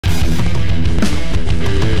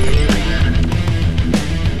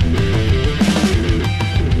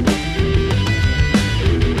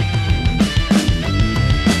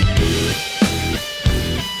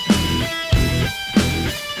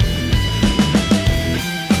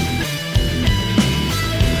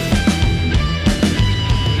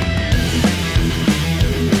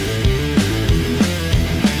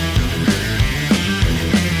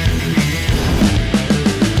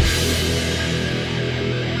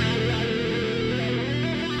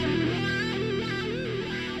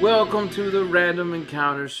Welcome to the Random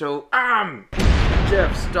Encounter Show. I'm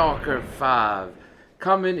Jeff Stalker 5,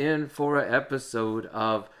 coming in for an episode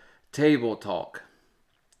of Table Talk.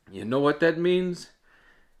 You know what that means?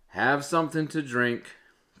 Have something to drink,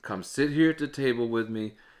 come sit here at the table with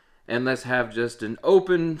me, and let's have just an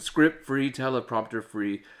open, script-free,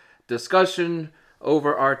 teleprompter-free discussion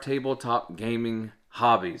over our tabletop gaming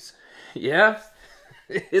hobbies. Yeah?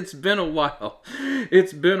 It's been a while.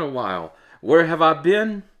 It's been a while. Where have I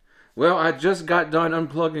been? Well, I just got done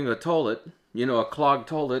unplugging a toilet. You know, a clogged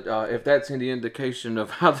toilet, if that's any indication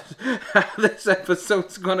of how this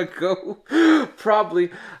episode's gonna go.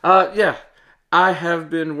 Probably. Yeah. I have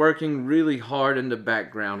been working really hard in the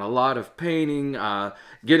background. A lot of painting,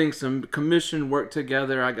 getting some commission work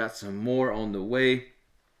together. I got some more on the way.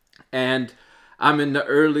 And I'm in the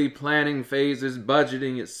early planning phases,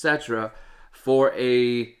 budgeting, etc. for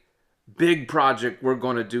a big project we're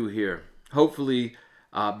going to do here. Hopefully,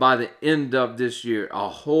 by the end of this year. A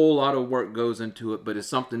whole lot of work goes into it, but it's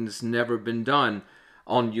something that's never been done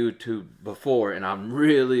on YouTube before. And I'm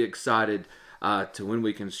really excited to when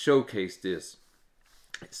we can showcase this.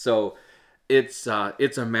 So it's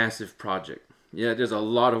a massive project. Yeah, there's a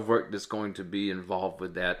lot of work that's going to be involved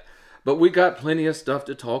with that. But we got plenty of stuff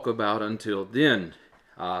to talk about until then.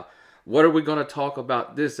 What are we going to talk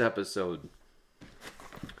about this episode?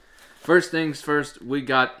 First things first, we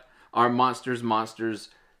got our Monsters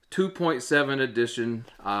 2.7 edition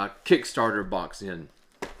Kickstarter box in.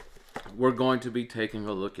 We're going to be taking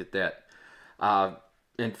a look at that.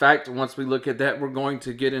 In fact, once we look at that, we're going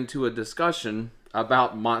to get into a discussion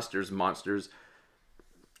about monsters,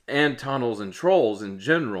 and tunnels and trolls in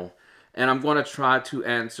general. And I'm going to try to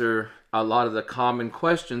answer a lot of the common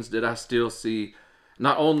questions that I still see,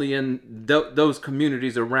 not only in those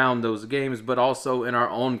communities around those games, but also in our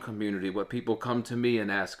own community, what people come to me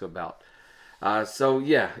and ask about. So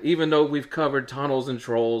yeah, even though we've covered tunnels and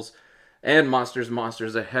trolls and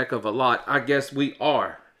monsters a heck of a lot, I guess we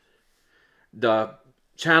are the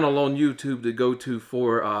channel on YouTube to go to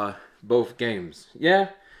for both games. Yeah?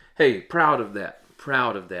 Hey, proud of that.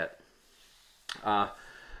 Proud of that.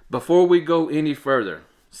 Before we go any further,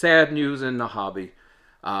 sad news in the hobby.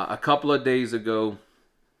 A couple of days ago,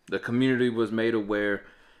 the community was made aware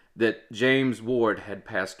that James Ward had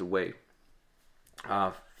passed away.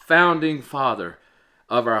 Founding father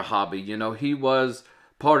of our hobby. You know, he was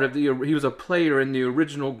he was a player in the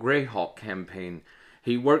original Greyhawk campaign.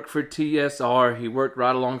 He worked for TSR. He worked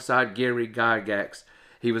right alongside Gary Gygax.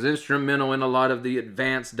 He was instrumental in a lot of the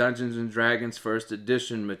advanced Dungeons & Dragons First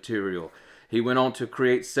Edition material. He went on to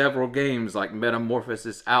create several games like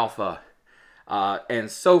Metamorphosis Alpha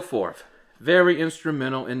and so forth. Very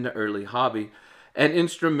instrumental in the early hobby and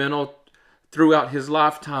instrumental throughout his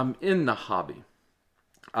lifetime in the hobby.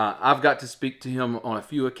 I've got to speak to him on a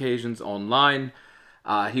few occasions online.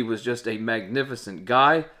 He was just a magnificent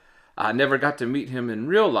guy. I never got to meet him in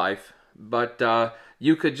real life, but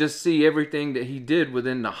you could just see everything that he did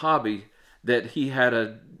within the hobby, that he had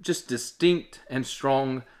a just distinct and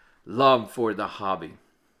strong love for the hobby.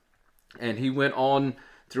 And he went on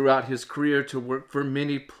throughout his career to work for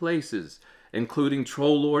many places, including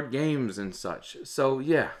Troll Lord Games and such. So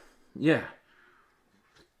yeah.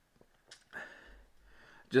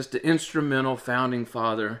 Just the instrumental founding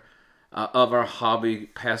father of our hobby,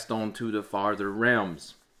 passed on to the farther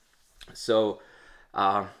realms. So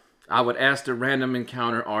I would ask the Random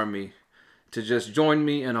Encounter Army to just join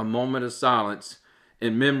me in a moment of silence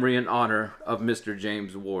in memory and honor of Mr.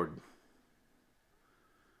 James Ward.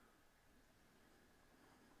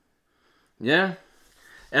 Yeah?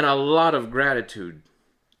 And a lot of gratitude.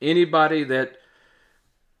 Anybody that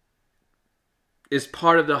is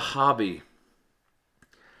part of the hobby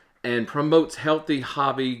and promotes healthy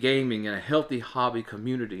hobby gaming and a healthy hobby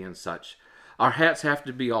community and such, our hats have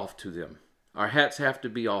to be off to them. Our hats have to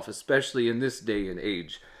be off, especially in this day and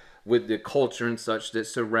age, with the culture and such that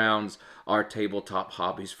surrounds our tabletop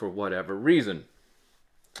hobbies for whatever reason.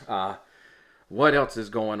 What else is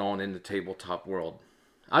going on in the tabletop world?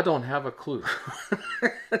 I don't have a clue.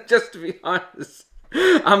 Just to be honest.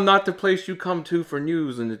 I'm not the place you come to for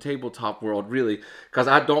news in the tabletop world, really, because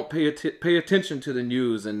I don't pay attention to the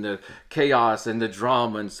news and the chaos and the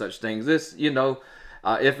drama and such things. This, you know,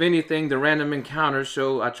 if anything, the Random Encounter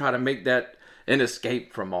Show, I try to make that an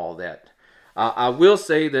escape from all that. I will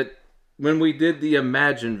say that when we did the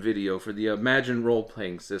Imagine video for the Imagine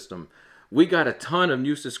role-playing system, we got a ton of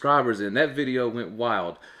new subscribers in. That video went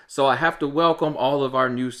wild. So I have to welcome all of our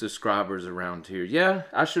new subscribers around here. Yeah,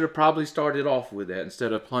 I should have probably started off with that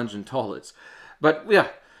instead of plunging toilets. But yeah,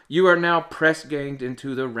 you are now press ganged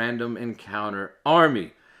into the Random Encounter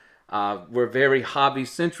Army. We're very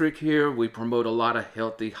hobby-centric here. We promote a lot of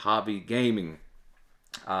healthy hobby gaming.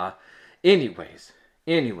 Anyways,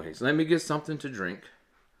 let me get something to drink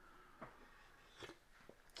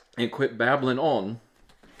and quit babbling on.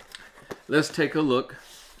 Let's take a look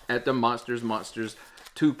at the Monsters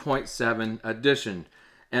 2.7 edition.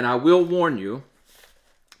 And I will warn you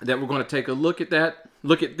that we're going to take a look at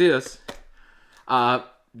this.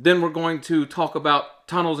 Then we're going to talk about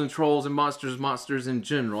Tunnels and Trolls and Monsters in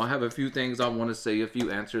general. I have a few things I want to say, a few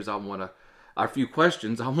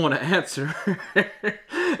questions I want to answer.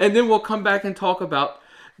 And then we'll come back and talk about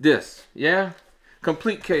this. Yeah?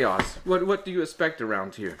 Complete chaos. What do you expect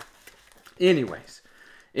around here? Anyways.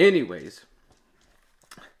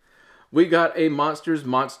 We got a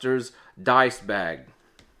Monsters dice bag.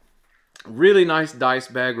 Really nice dice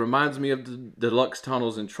bag. Reminds me of the Deluxe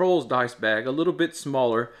Tunnels and Trolls dice bag. A little bit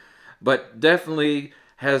smaller, but definitely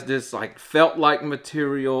has this like felt-like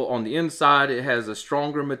material on the inside. It has a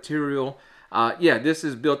stronger material. Yeah, this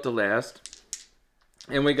is built to last.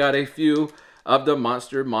 And we got a few of the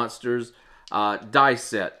Monsters dice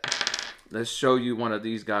set. Let's show you one of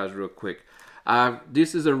these guys real quick.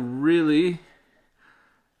 This is a really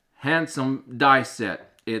handsome dice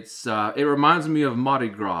set. It reminds me of Mardi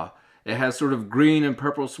Gras. It has sort of green and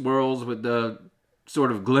purple swirls with the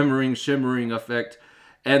sort of glimmering, shimmering effect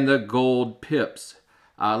and the gold pips.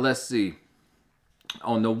 Let's see.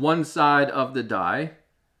 On the one side of the die,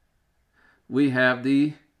 we have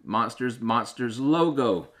the Monsters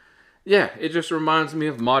logo. Yeah, it just reminds me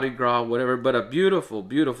of Mardi Gras, whatever, but a beautiful,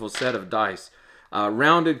 beautiful set of dice.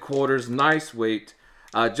 Rounded quarters, nice weight.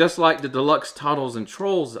 Just like the Deluxe Tunnels and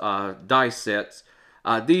Trolls dice sets,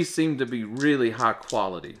 these seem to be really high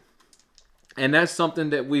quality. And that's something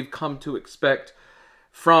that we've come to expect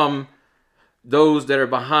from those that are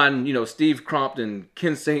behind, you know, Steve Crompton,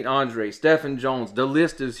 Ken St. Andre, Stephen Jones. The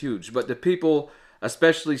list is huge. But the people,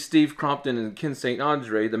 especially Steve Crompton and Ken St.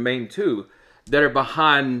 Andre, the main two, that are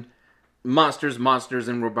behind Monsters,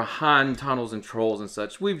 and we're behind Tunnels and Trolls and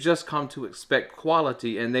such, we've just come to expect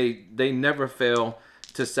quality, and they never fail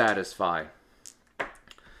to satisfy.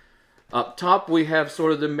 Up top, we have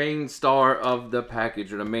sort of the main star of the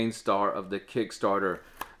package, or the main star of the Kickstarter.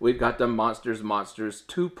 We've got the Monsters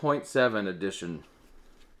 2.7 edition.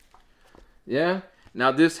 Yeah?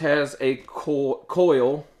 Now, this has a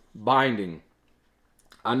coil binding.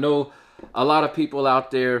 I know a lot of people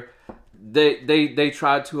out there, they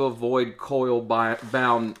try to avoid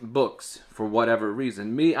coil-bound books for whatever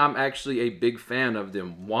reason. Me, I'm actually a big fan of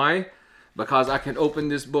them. Why? Because I can open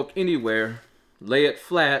this book anywhere, lay it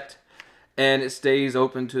flat, and it stays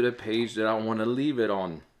open to the page that I want to leave it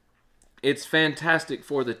on. It's fantastic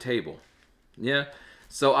for the table. Yeah?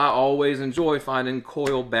 So I always enjoy finding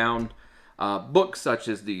coil-bound books such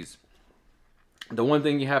as these. The one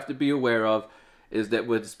thing you have to be aware of is that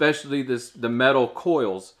with especially the metal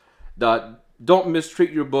coils, don't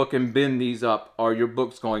mistreat your book and bend these up, or your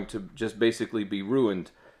book's going to just basically be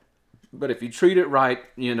ruined. But if you treat it right,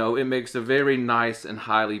 you know, it makes a very nice and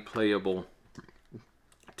highly playable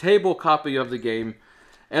table copy of the game.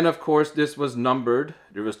 And of course, this was numbered.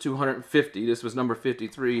 There was 250. This was number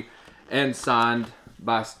 53, and signed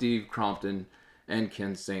by Steve Crompton and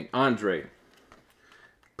Ken St. Andre.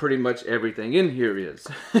 Pretty much everything in here is.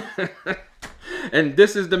 And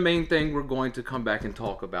this is the main thing we're going to come back and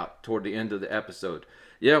talk about toward the end of the episode.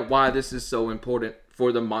 Yeah, why this is so important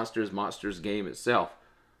for the Monsters game itself.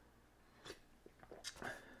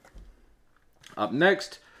 Up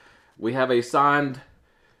next, we have a signed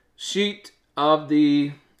sheet of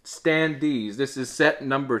the standees. This is set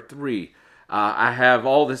number 3. I have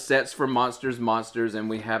all the sets for Monsters, and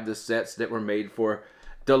we have the sets that were made for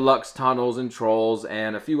Deluxe Tunnels and Trolls,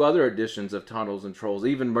 and a few other editions of Tunnels and Trolls.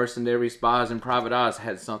 Even Mercenary Spies and Private Eyes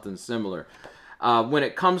had something similar. When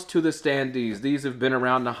it comes to the standees, these have been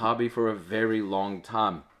around the hobby for a very long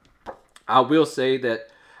time. I will say that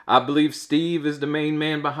I believe Steve is the main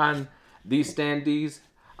man behind these standees,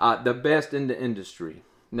 the best in the industry.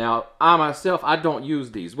 Now, I myself, I don't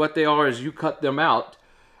use these. What they are is you cut them out,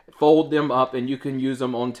 fold them up, and you can use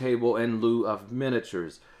them on table in lieu of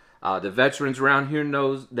miniatures. The veterans around here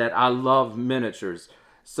knows that I love miniatures.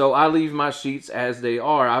 So I leave my sheets as they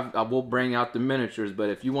are. I will bring out the miniatures, but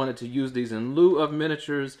if you wanted to use these in lieu of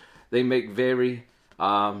miniatures, they make very,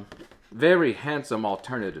 very handsome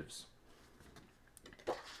alternatives.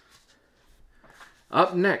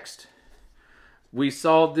 Up next, we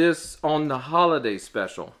saw this on the holiday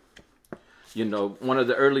special. You know, one of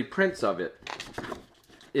the early prints of it.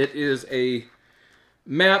 It is a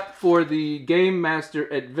map for the Game Master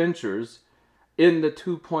Adventures in the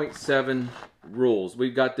 2.7 rules.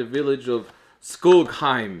 We've got the village of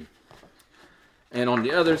Skulgheim. And on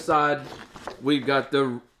the other side, we've got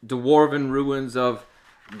the dwarven ruins of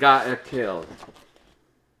Gaekel.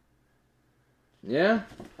 Yeah?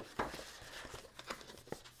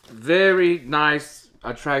 Very nice,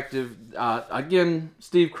 attractive. Again,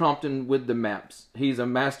 Steve Crompton with the maps. He's a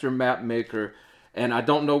master map maker. And I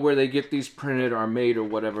don't know where they get these printed or made or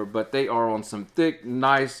whatever, but they are on some thick,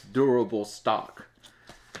 nice, durable stock.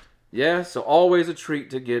 Yeah, so always a treat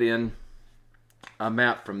to get in a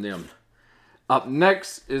map from them. Up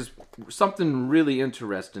next is something really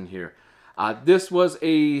interesting here. This was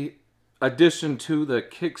a addition to the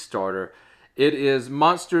Kickstarter. It is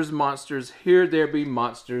Monsters, Here There Be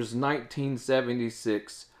Monsters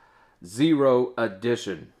 1976 Zero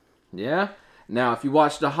Edition. Yeah? Now, if you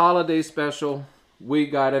watch the holiday special, we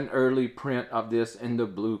got an early print of this in the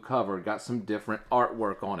blue cover. Got some different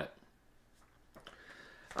artwork on it.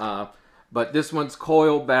 But this one's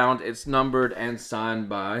coil bound. It's numbered and signed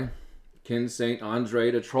by Ken St.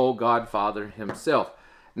 Andre, the Troll Godfather himself.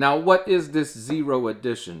 Now, what is this Zero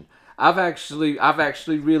Edition? I've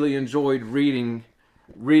actually really enjoyed reading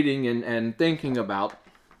and thinking about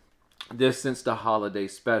this since the holiday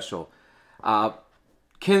special.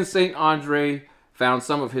 Ken St. Andre found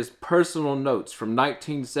some of his personal notes from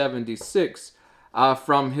 1976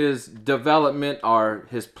 from his development or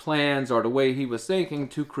his plans or the way he was thinking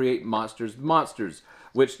to create Monsters,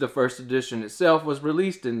 which the first edition itself was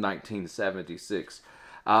released in 1976.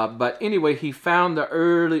 But anyway, he found the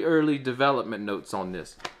early development notes on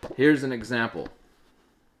this. Here's an example.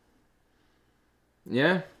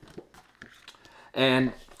 Yeah?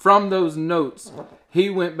 And from those notes, he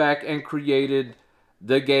went back and created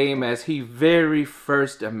the game as he very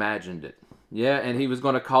first imagined it. Yeah, and he was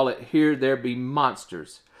going to call it Here There Be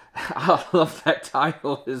Monsters. I love that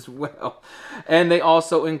title as well. And they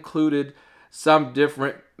also included some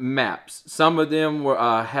different maps. Some of them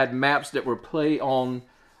were had maps that were play on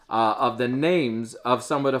of the names of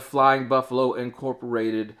some of the Flying Buffalo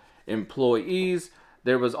Incorporated employees.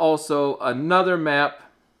 There was also another map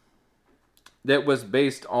that was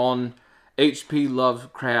based on H.P.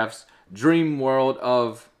 Lovecraft's Dream World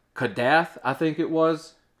of Kadath, I think it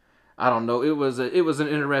was. I don't know. It was an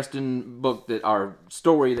interesting book that our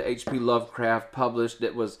story that H.P. Lovecraft published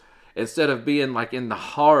that was, instead of being like in the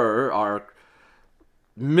horror or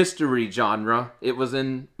mystery genre, it was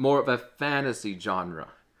in more of a fantasy genre.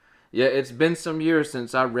 Yeah, it's been some years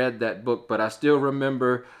since I read that book, but I still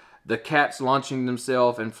remember the cats launching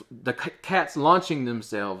themselves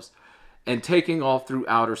and taking off through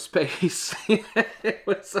outer space. It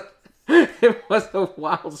was a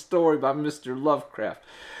wild story by Mr. Lovecraft.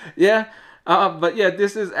 Yeah, but yeah,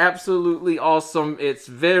 this is absolutely awesome. It's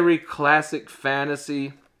very classic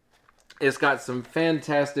fantasy. It's got some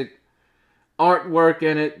fantastic artwork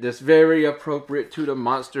in it that's very appropriate to the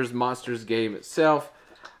Monsters game itself.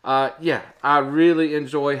 Yeah, I really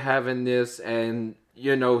enjoy having this, and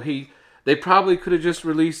you know, they probably could have just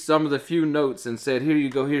released some of the few notes and said, here you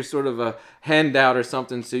go, here's sort of a handout or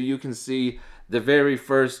something so you can see the very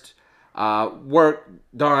first work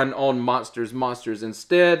done on Monsters.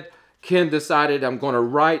 Instead, Ken decided, I'm going to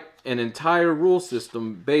write an entire rule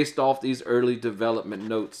system based off these early development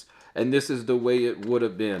notes, and this is the way it would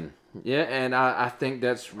have been. Yeah, and I think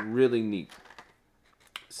that's really neat.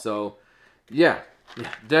 So, yeah,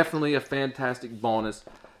 definitely a fantastic bonus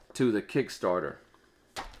to the Kickstarter.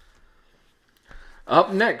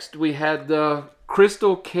 Up next, we had the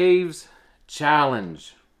Crystal Caves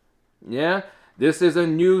Challenge. Yeah, this is a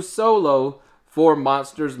new solo for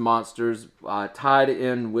Monsters, tied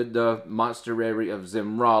in with the Monsterary of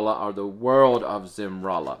Zimrala, or the World of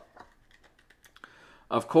Zimrala.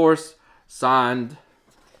 Of course, signed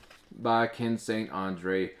by Ken St.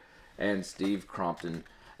 Andre and Steve Crompton.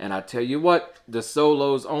 And I tell you what, the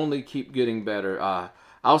solos only keep getting better.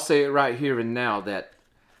 I'll say it right here and now that,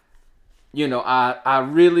 you know, I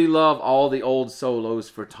really love all the old solos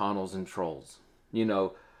for Tunnels and Trolls. You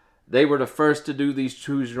know, they were the first to do these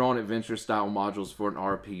choose your own adventure style modules for an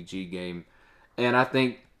RPG game. And I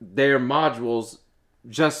think their modules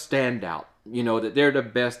just stand out. You know, that they're the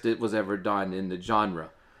best that was ever done in the genre.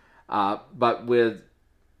 But with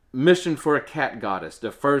Mission for a Cat Goddess,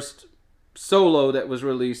 the first solo that was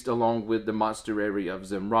released along with the Monsterary of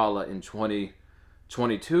Zimrala in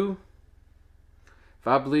 2022. If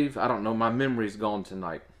I believe, I don't know, my memory's gone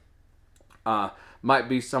tonight. Might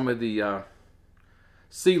be some of the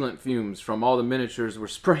sealant fumes from all the miniatures we're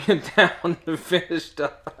spraying down to finish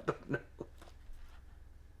up. I don't know.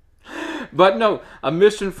 But no, a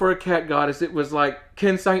Mission for a Cat Goddess. It was like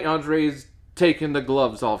Ken St. Andre's taking the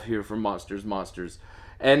gloves off here for Monsters.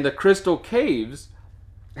 And the Crystal Caves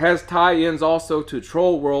has tie-ins also to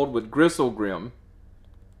Troll World with Gristlegrim.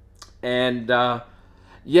 And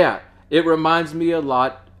yeah, it reminds me a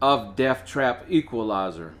lot of Death Trap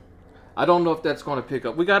Equalizer. I don't know if that's going to pick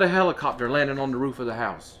up. We got a helicopter landing on the roof of the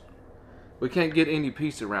house. We can't get any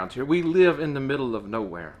peace around here. We live in the middle of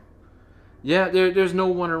nowhere. Yeah, there's no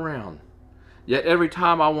one around. Yet every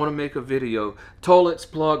time I want to make a video, toilets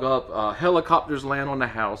plug up, helicopters land on the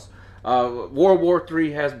house, World War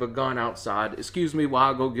III has begun outside. Excuse me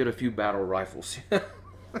while I go get a few battle rifles.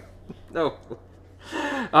 No.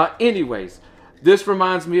 Anyways, this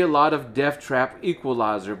reminds me a lot of Death Trap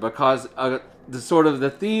Equalizer because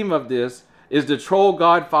the theme of this is the troll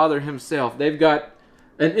godfather himself. They've got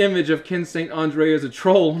an image of Ken St. Andre as a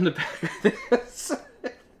troll on the back of this.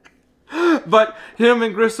 But him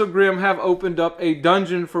and Gristlegrim have opened up a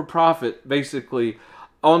dungeon for profit, basically,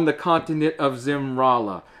 on the continent of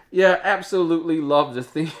Zimrala. Yeah, absolutely love the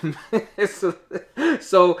theme.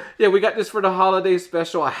 So, yeah, we got this for the holiday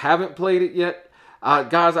special. I haven't played it yet.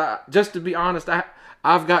 Guys, just to be honest,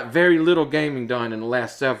 I've got very little gaming done in the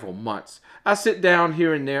last several months. I sit down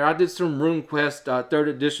here and there. I did some RuneQuest 3rd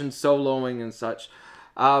edition soloing and such.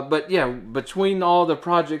 But yeah, between all the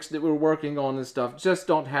projects that we're working on and stuff, just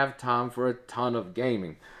don't have time for a ton of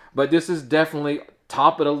gaming. But this is definitely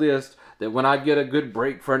top of the list that when I get a good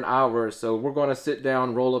break for an hour or so, we're going to sit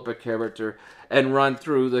down, roll up a character, and run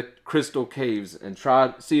through the crystal caves and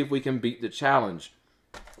see if we can beat the challenge.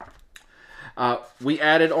 We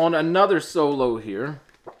added on another solo here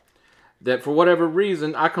that for whatever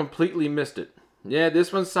reason, I completely missed it. Yeah,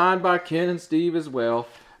 this one's signed by Ken and Steve as well.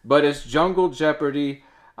 But it's Jungle Jeopardy,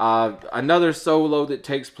 another solo that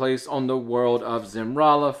takes place on the world of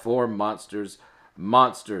Zimrala for Monsters.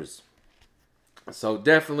 So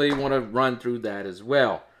definitely want to run through that as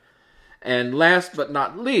well. And last but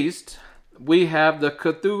not least, we have the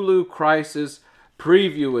Cthulhu Crisis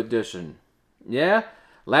Preview Edition. Yeah,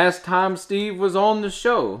 last time Steve was on the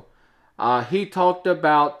show, he talked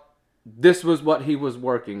about this was what he was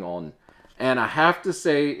working on. And I have to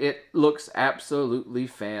say, it looks absolutely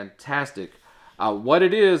fantastic. What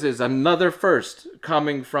it is another first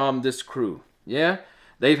coming from this crew. Yeah,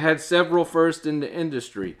 they've had several firsts in the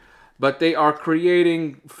industry. But they are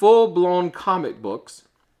creating full-blown comic books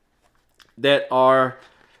that are,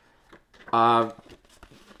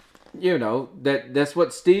 you know, that's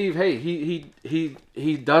what Steve, hey,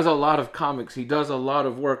 he does a lot of comics. He does a lot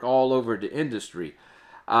of work all over the industry.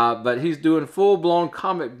 But he's doing full-blown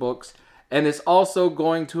comic books. And it's also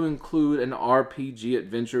going to include an RPG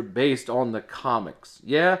adventure based on the comics.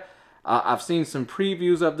 Yeah, I've seen some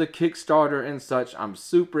previews of the Kickstarter and such. I'm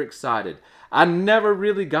super excited. I never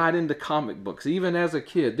really got into comic books, even as a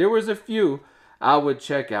kid. There was a few I would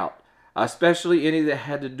check out, especially any that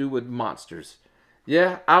had to do with monsters.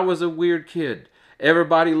 Yeah, I was a weird kid.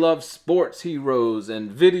 Everybody loved sports heroes and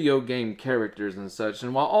video game characters and such.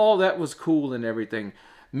 And while all that was cool and everything,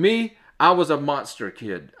 I was a monster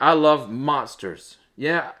kid. I love monsters.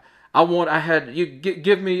 Yeah,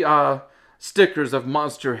 give me stickers of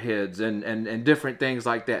monster heads and different things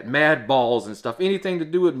like that. Mad balls and stuff. Anything to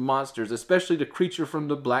do with monsters, especially the creature from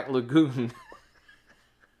the Black Lagoon.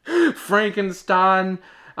 Frankenstein.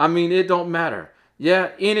 I mean, it don't matter.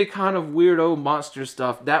 Yeah, any kind of weirdo monster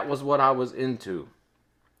stuff, that was what I was into.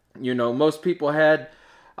 You know, most people had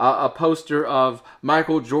a poster of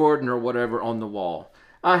Michael Jordan or whatever on the wall.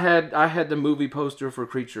 I had the movie poster for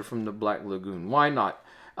Creature from the Black Lagoon. Why not?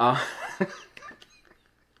 Yeah,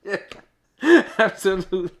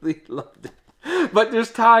 absolutely loved it. But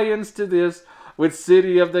there's tie-ins to this with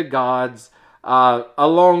City of the Gods,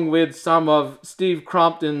 along with some of Steve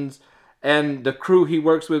Crompton's and the crew he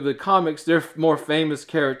works with the comics. They're more famous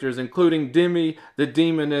characters, including Demi the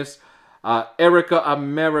Demoness, Erica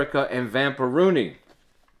America, and Vampiroony.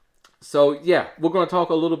 So yeah, we're going to talk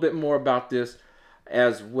a little bit more about this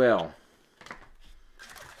as well.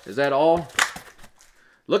 Is that all?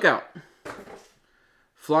 Look out.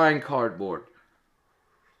 Flying cardboard.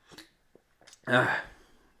 Yeah,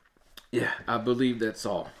 I believe that's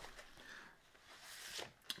all.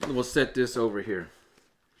 We'll set this over here.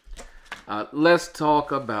 Let's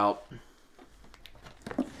talk about...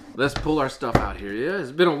 Let's pull our stuff out here. Yeah,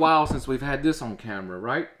 it's been a while since we've had this on camera,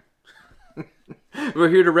 right? We're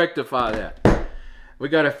here to rectify that. We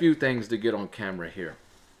got a few things to get on camera here.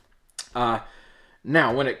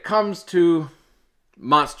 Now, when it comes to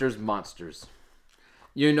monsters,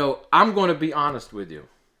 you know, I'm going to be honest with you.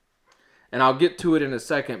 And I'll get to it in a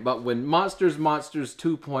second. But when Monsters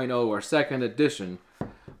 2.0 or 2nd edition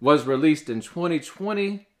was released in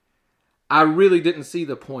 2020, I really didn't see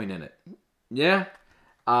the point in it. Yeah?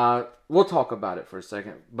 We'll talk about it for a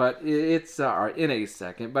second. But in a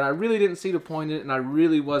second. But I really didn't see the point in it. And I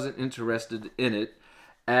really wasn't interested in it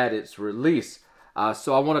at its release.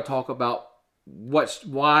 So I want to talk about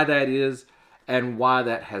why that is and why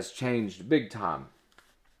that has changed big time.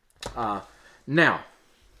 Now,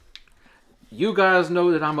 you guys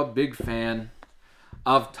know that I'm a big fan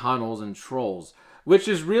of Tunnels and Trolls, which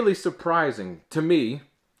is really surprising to me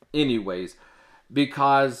anyways,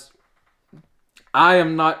 because I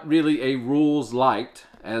am not really a rules light,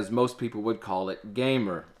 as most people would call it,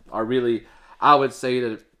 gamer. Or really, I would say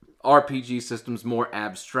that RPG systems more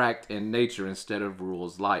abstract in nature instead of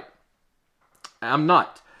rules light. I'm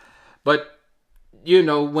not. But, you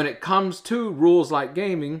know, when it comes to rules light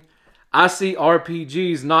gaming, I see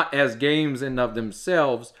RPGs not as games in of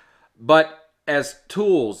themselves, but as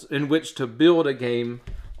tools in which to build a game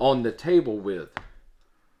on the table with.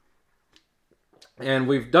 And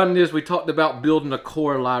we've done this, we talked about building a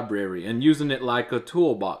core library and using it like a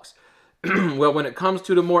toolbox. Well, when it comes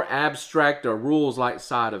to the more abstract or rules-like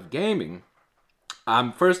side of gaming,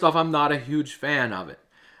 first off, I'm not a huge fan of it.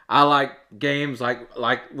 I like games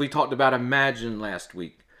like we talked about Imagine last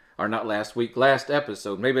week. Or not last week, last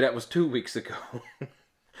episode. Maybe that was 2 weeks ago.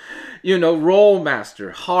 You know,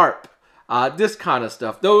 Rollmaster, Harp, this kind of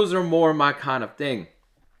stuff. Those are more my kind of thing.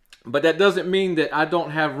 But that doesn't mean that I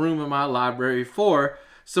don't have room in my library for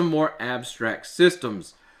some more abstract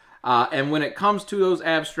systems. And when it comes to those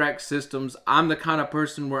abstract systems, I'm the kind of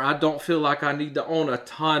person where I don't feel like I need to own a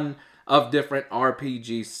ton of different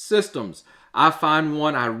RPG systems. I find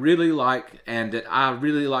one I really like and that I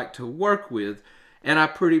really like to work with, and I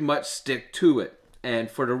pretty much stick to it.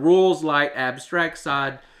 And for the rules light abstract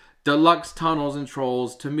side, Deluxe Tunnels and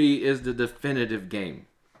Trolls to me is the definitive game.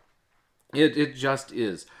 It just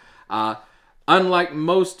is. Unlike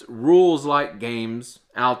most rules light games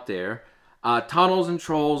out there, Tunnels and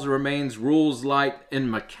Trolls remains rules light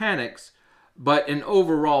in mechanics, but in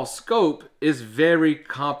overall scope is very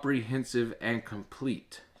comprehensive and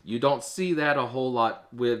complete. You don't see that a whole lot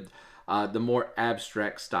with the more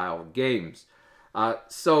abstract style games.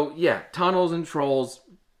 So yeah, Tunnels and Trolls,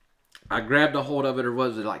 I grabbed a hold of it, or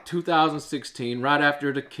was it like 2016, right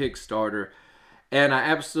after the Kickstarter, and I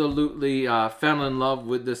absolutely fell in love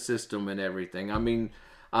with the system and everything. I mean,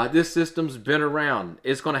 this system's been around.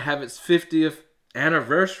 It's going to have its 50th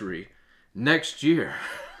anniversary next year.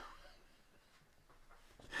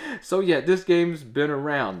 So yeah, this game's been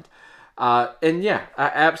around. And yeah, I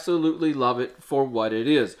absolutely love it for what it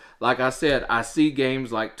is. Like I said, I see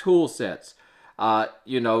games like tool sets.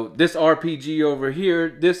 You know, this RPG over here,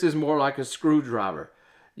 this is more like a screwdriver.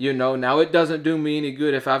 You know, now it doesn't do me any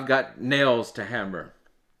good if I've got nails to hammer.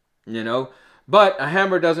 You know, but a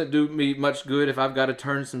hammer doesn't do me much good if I've got to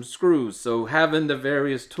turn some screws. So having the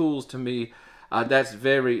various tools to me, that's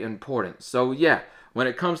very important. So yeah, when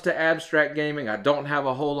it comes to abstract gaming, I don't have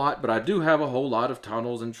a whole lot, but I do have a whole lot of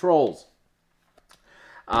Tunnels and Trolls.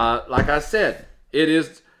 Like I said, it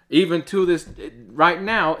is, even to this, right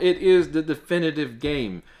now, it is the definitive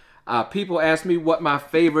game. People ask me what my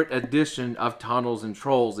favorite edition of Tunnels and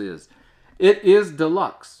Trolls is. It is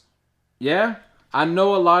Deluxe. Yeah, I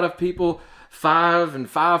know a lot of people 5 and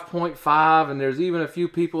 5.5, and there's even a few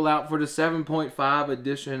people out for the 7.5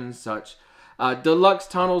 edition and such. Deluxe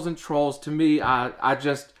Tunnels and Trolls, to me,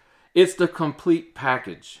 it's the complete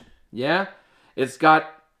package. Yeah, it's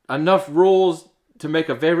got enough rules to make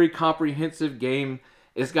a very comprehensive game.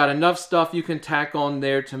 It's got enough stuff you can tack on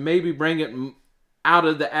there to maybe bring it out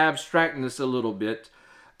of the abstractness a little bit.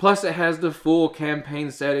 Plus it has the full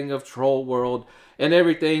campaign setting of Troll World and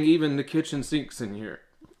everything, even the kitchen sinks in here.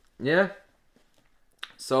 Yeah?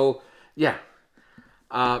 So, yeah.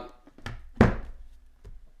 And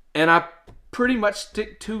I pretty much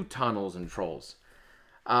stick to Tunnels and Trolls.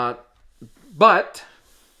 But,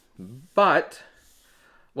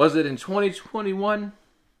 was it in 2021?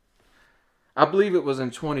 I believe it was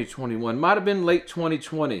in 2021. Might have been late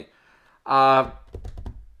 2020.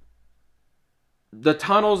 The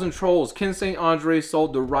Tunnels and Trolls, Ken St. Andre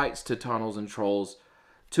sold the rights to Tunnels and Trolls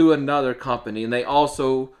to another company, and they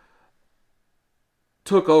also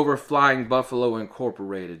took over Flying Buffalo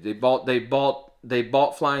Incorporated. They bought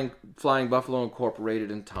Flying Buffalo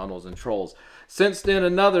Incorporated and Tunnels and Trolls. Since then,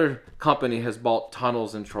 another company has bought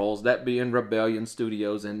Tunnels and Trolls, that being Rebellion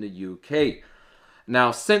Studios in the UK.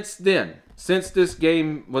 Now, since then, since this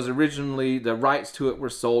game was originally, the rights to it were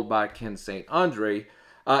sold by Ken St. Andre,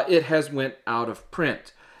 it has went out of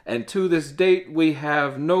print. And to this date, we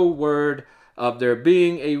have no word of there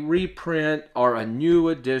being a reprint or a new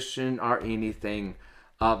edition or anything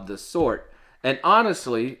of the sort. And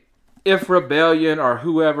honestly, if Rebellion or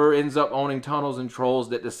whoever ends up owning Tunnels and Trolls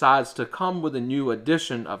that decides to come with a new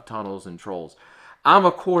edition of Tunnels and Trolls, I'm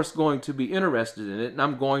of course going to be interested in it, and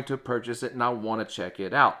I'm going to purchase it, and I want to check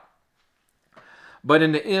it out. But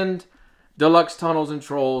in the end, Deluxe Tunnels and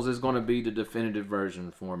Trolls is going to be the definitive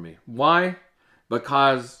version for me. Why?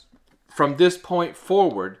 Because from this point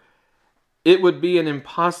forward, it would be an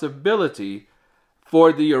impossibility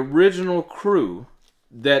for the original crew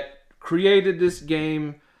that created this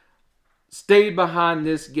game, stayed behind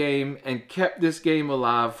this game, and kept this game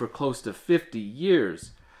alive for close to 50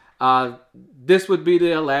 years. This would be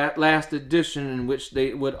the last edition in which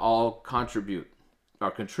they would all contribute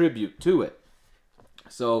to it.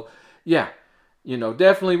 So, yeah, you know,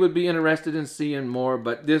 definitely would be interested in seeing more,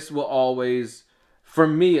 but this will always, for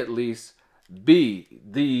me at least, be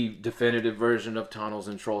the definitive version of Tunnels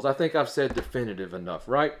and Trolls. I think I've said definitive enough,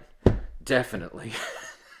 right? Definitely.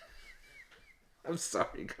 I'm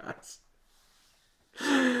sorry, guys.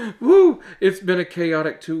 Woo! It's been a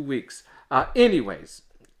chaotic 2 weeks. Anyways,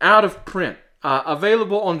 out of print.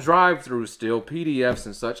 Available on drive-through still, PDFs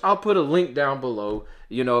and such. I'll put a link down below.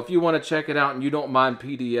 You know, if you want to check it out and you don't mind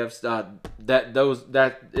PDFs,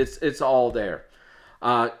 it's all there.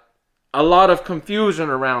 A lot of confusion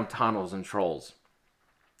around Tunnels and Trolls.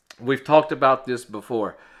 We've talked about this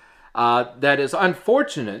before. That is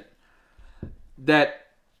unfortunate that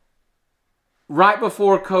right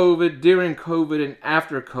before COVID, during COVID, and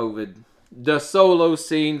after COVID, the solo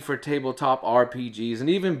scene for tabletop RPGs and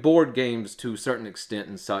even board games to a certain extent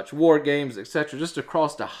and such, war games, etc., just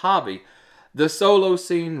across the hobby, the solo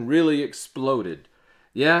scene really exploded.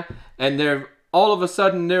 Yeah, and all of a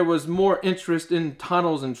sudden there was more interest in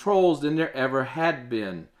Tunnels and Trolls than there ever had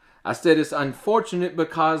been. I said it's unfortunate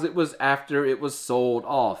because it was after it was sold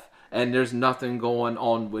off, and there's nothing going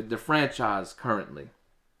on with the franchise currently,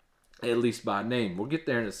 at least by name. We'll get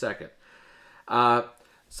there in a second.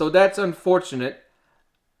 So that's unfortunate,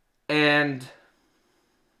 and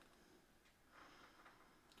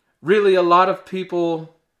really a lot of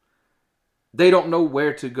people, they don't know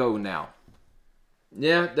where to go now.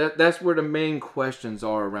 Yeah, that's where the main questions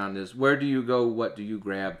are around this. Where do you go? What do you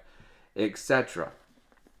grab? Etc.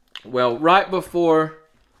 Well, right before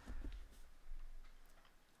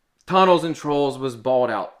Tunnels and Trolls was bought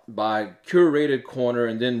out by Curated Corner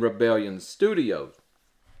and then Rebellion Studios,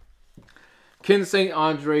 Ken St.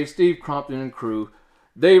 Andre, Steve Crompton, and crew,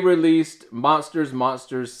 they released Monsters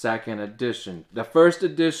 2nd edition. The first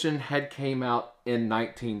edition had came out in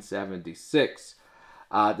 1976.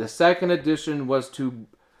 The second edition was to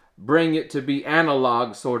bring it to be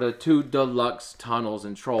analog, sort of, to Deluxe Tunnels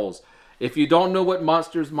and Trolls. If you don't know what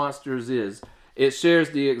Monsters is,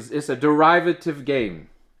 it's a derivative game.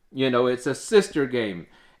 You know, it's a sister game.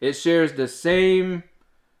 It shares the same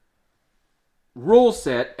rule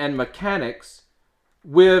set and mechanics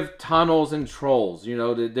with Tunnels and Trolls. You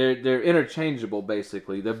know, they're interchangeable,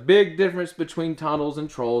 basically. The big difference between Tunnels and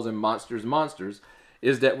Trolls and Monsters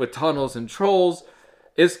is that with Tunnels and Trolls,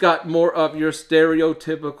 it's got more of your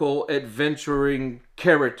stereotypical adventuring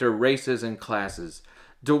character races and classes.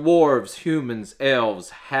 Dwarves, humans,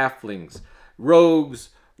 elves, halflings, rogues,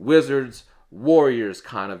 wizards, warriors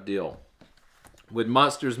kind of deal. With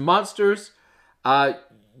Monsters,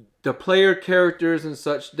 the player characters and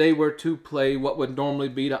such, they were to play what would normally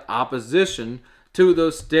be the opposition to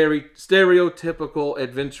those stereotypical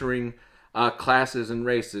adventuring classes and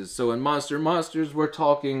races. So in Monsters, we're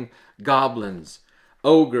talking goblins,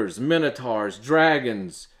 ogres, minotaurs,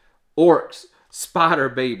 dragons, orcs, spider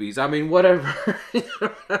babies. I mean, whatever. You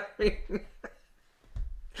know what I mean?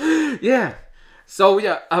 Yeah. So,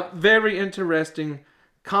 yeah, a very interesting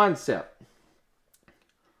concept.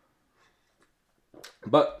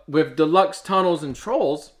 But with Deluxe Tunnels and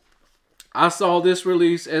Trolls, I saw this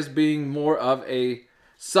release as being more of a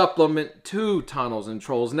supplement to Tunnels and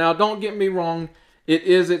Trolls. Now, don't get me wrong, it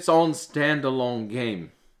is its own standalone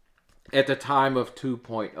game at the time of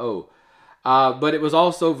 2.0. But it was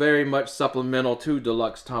also very much supplemental to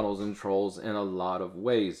Deluxe Tunnels and Trolls in a lot of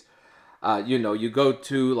ways. You know, you go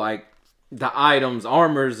to, like, the items,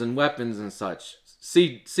 armors, and weapons and such.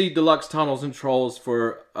 See Deluxe Tunnels and Trolls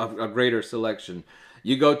for a greater selection.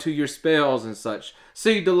 You go to your spells and such.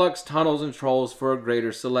 See Deluxe Tunnels and Trolls for a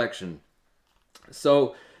greater selection.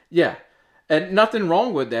 So, yeah. And nothing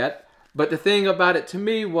wrong with that. But the thing about it to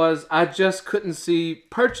me was I just couldn't see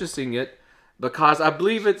purchasing it because I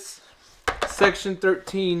believe it's Section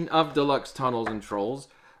 13 of Deluxe Tunnels and Trolls.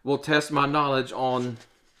 Will test my knowledge on...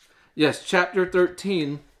 Yes, Chapter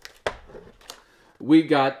 13. We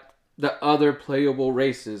got the other playable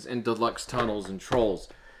races in Deluxe Tunnels and Trolls.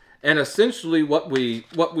 And essentially what we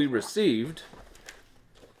received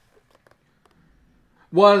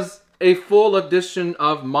was a full edition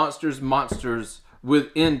of Monsters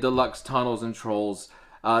within Deluxe Tunnels and Trolls,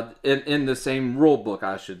 in the same rule book,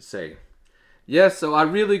 I should say. Yes, so I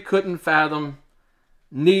really couldn't fathom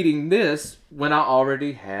needing this when I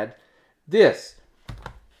already had this.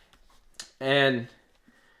 And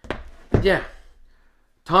yeah,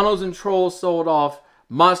 Tunnels and Trolls sold off.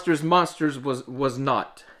 Monsters was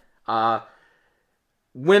not.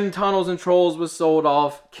 When Tunnels and Trolls was sold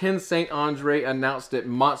off, Ken St. Andre announced that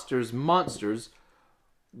Monsters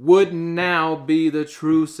would now be the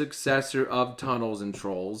true successor of Tunnels and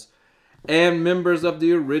Trolls, and members of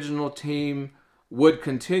the original team would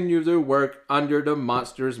continue their work under the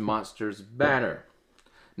Monsters banner.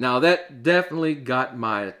 Now that definitely got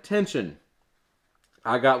my attention.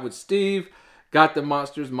 I got with Steve, got the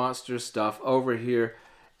Monsters stuff over here,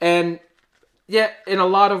 and yeah, in a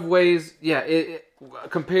lot of ways, yeah,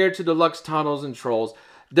 compared to Deluxe Tunnels and Trolls,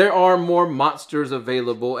 there are more monsters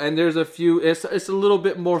available, and there's a few, it's a little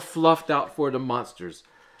bit more fluffed out for the monsters.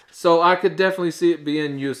 So I could definitely see it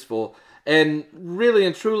being useful. And really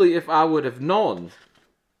and truly, if I would have known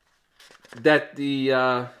that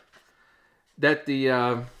the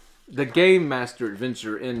Game Master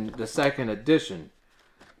adventure in the second edition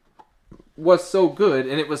was so good,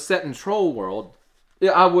 and it was set in Troll World,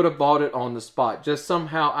 yeah, I would have bought it on the spot. Just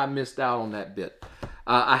somehow I missed out on that bit.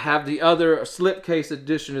 I have the other slipcase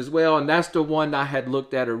edition as well, and that's the one I had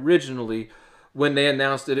looked at originally when they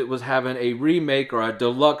announced that it was having a remake or a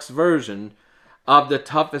deluxe version of the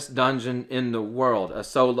toughest dungeon in the world. A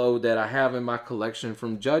solo that I have in my collection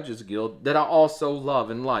from Judges Guild that I also love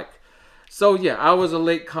and like. So yeah, I was a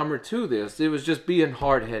latecomer to this. It was just being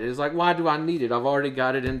hard-headed. It's like, why do I need it? I've already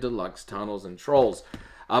got it in Deluxe Tunnels and Trolls.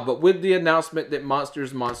 But with the announcement that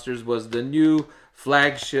Monsters was the new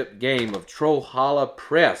flagship game of Trollhalla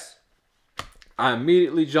Press, I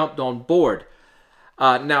immediately jumped on board.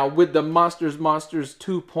 Now, with the Monsters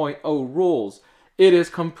 2.0 rules, it is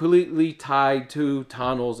completely tied to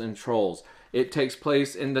Tunnels and Trolls. It takes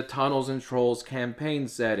place in the Tunnels and Trolls campaign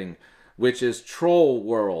setting, which is Troll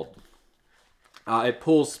World. It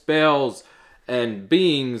pulls spells and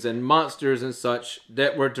beings and monsters and such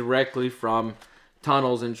that were directly from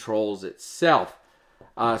Tunnels and Trolls itself.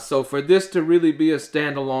 So for this to really be a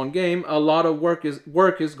standalone game, a lot of work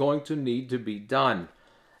is going to need to be done.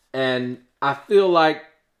 And I feel like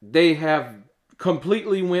they have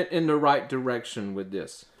completely went in the right direction with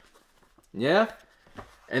this. Yeah?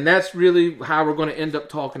 And that's really how we're going to end up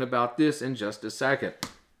talking about this in just a second.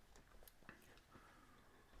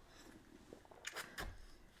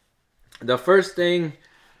 The first thing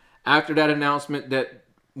after that announcement that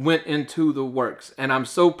went into the works, and I'm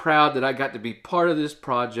so proud that I got to be part of this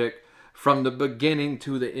project from the beginning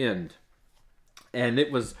to the end, and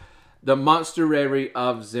it was the Monsterary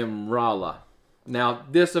of Zimrala. Now,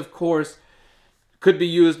 this, of course, could be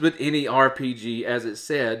used with any RPG, as it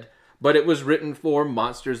said, but it was written for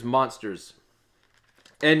Monsters.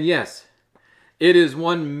 And yes, it is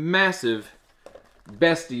one massive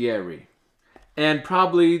bestiary, and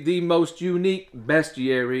probably the most unique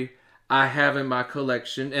bestiary I have in my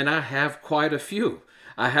collection, and I have quite a few.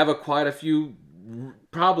 I have quite a few,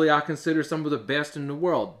 probably I consider some of the best in the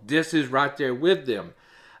world. This is right there with them.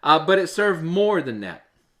 But it served more than that.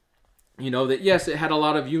 You know, that yes, it had a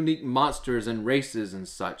lot of unique monsters and races and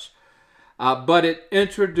such. But it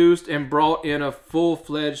introduced and brought in a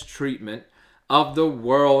full-fledged treatment of the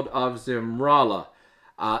world of Zimrala.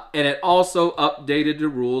 And it also updated the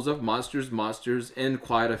rules of Monsters in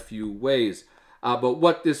quite a few ways. But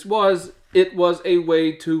what this was, it was a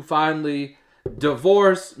way to finally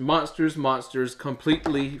divorce Monsters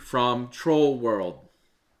completely from Troll World.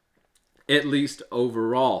 At least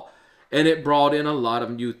overall. And it brought in a lot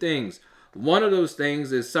of new things. One of those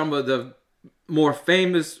things is some of the more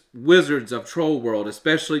famous wizards of Troll World,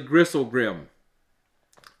 especially Gristlegrim,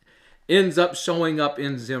 ends up showing up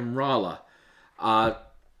in Zimrala.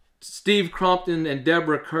 Steve Crompton and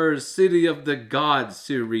Deborah Kerr's City of the Gods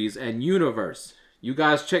series and universe. You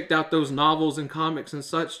guys checked out those novels and comics and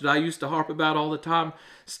such that I used to harp about all the time?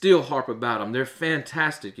 Still harp about them. They're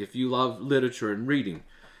fantastic if you love literature and reading.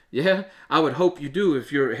 Yeah, I would hope you do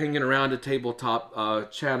if you're hanging around a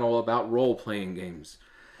tabletop channel about role-playing games.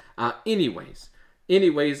 Anyways,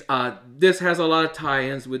 this has a lot of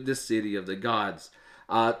tie-ins with the City of the Gods.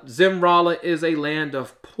 Zimrala is a land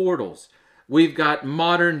of portals. We've got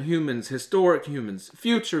modern humans, historic humans,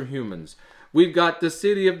 future humans. We've got the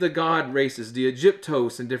City of the God races, the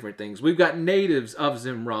Egyptos and different things. We've got natives of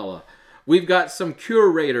Zimrala. We've got some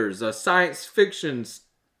curators, a science fiction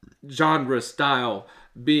genre style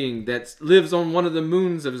being that lives on one of the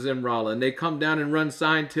moons of Zimrala, and they come down and run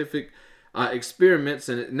scientific experiments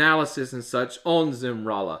and analysis and such on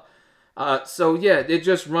Zimrala. So yeah, it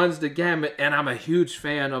just runs the gamut, and I'm a huge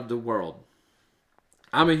fan of the world.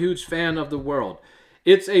 I'm a huge fan of the world.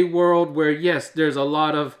 It's a world where, yes, there's a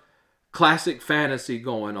lot of classic fantasy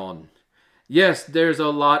going on. Yes, there's a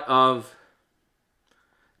lot of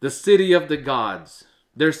the city of the gods.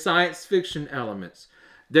 There's science fiction elements.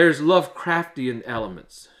 There's Lovecraftian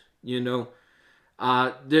elements. It's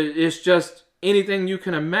just anything you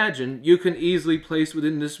can imagine, you can easily place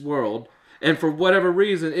within this world. And for whatever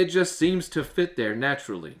reason, it just seems to fit there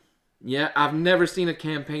naturally. Yeah, I've never seen a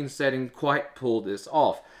campaign setting quite pull this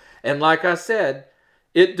off. And like I said,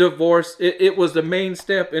 it was the main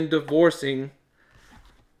step in divorcing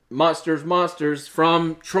Monsters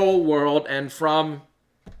from Troll World and from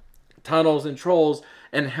Tunnels and Trolls,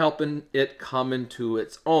 and helping it come into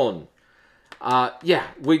its own. Yeah,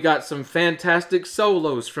 we got some fantastic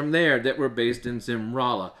solos from there that were based in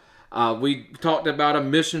Zimrala. We talked about a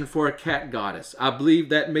mission for a cat goddess. I believe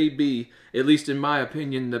that may be, at least in my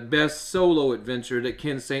opinion, the best solo adventure that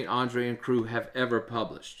Ken St. Andre and crew have ever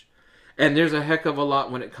published. And there's a heck of a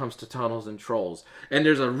lot when it comes to Tunnels and Trolls. And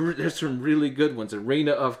there's some really good ones.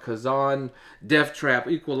 Arena of Kazan, Death Trap,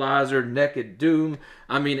 Equalizer, Naked Doom,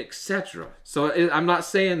 etc. So I'm not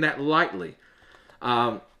saying that lightly.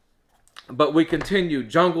 But we continue.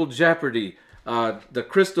 Jungle Jeopardy, the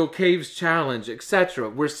Crystal Caves Challenge, etc.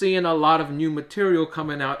 We're seeing a lot of new material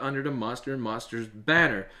coming out under the Monster and Monsters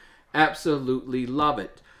banner. Absolutely love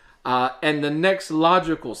it. And the next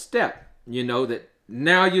logical step, that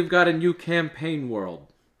now you've got a new campaign world.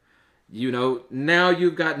 Now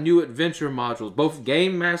you've got new adventure modules, both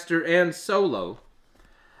Game Master and Solo.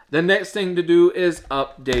 The next thing to do is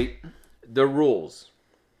update the rules.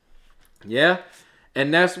 Yeah?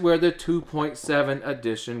 And that's where the 2.7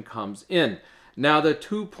 edition comes in. Now, the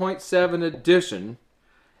 2.7 edition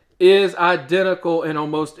is identical in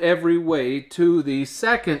almost every way to the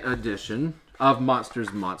second edition of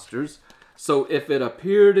Monsters. So if it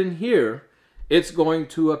appeared in here, it's going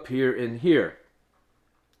to appear in here.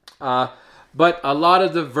 But a lot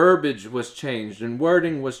of the verbiage was changed and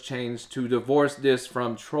wording was changed to divorce this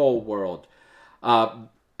from Troll World. And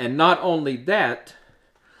not only that,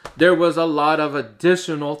 there was a lot of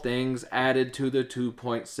additional things added to the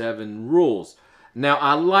 2.7 rules. Now,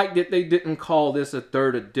 I like that they didn't call this a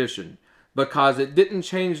third edition, because it didn't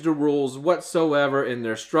change the rules whatsoever in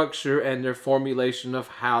their structure and their formulation of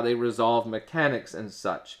how they resolve mechanics and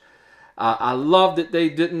such. I love that they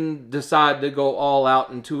didn't decide to go all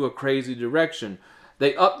out into a crazy direction.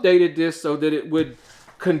 They updated this so that it would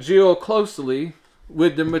congeal closely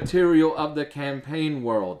with the material of the campaign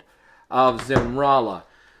world of Zimrala.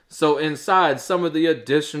 So inside, some of the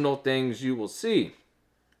additional things you will see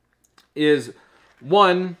is,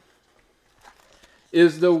 one,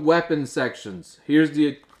 is the weapon sections. Here's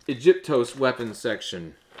the Egyptos weapon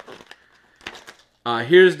section.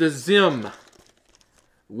 Here's the Zim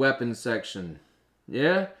weapon section.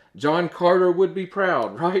 Yeah? John Carter would be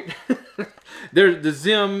proud, right? The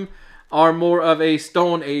Zim are more of a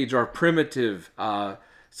Stone Age or primitive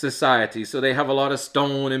society. So they have a lot of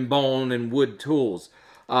stone and bone and wood tools.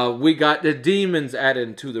 We got the demons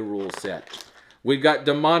added to the rule set. We've got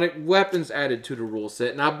demonic weapons added to the rule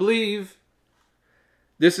set. And I believe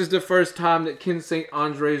this is the first time that Ken St.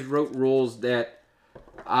 Andre's wrote rules that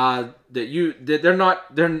they're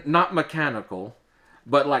not mechanical,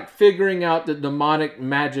 but like figuring out the demonic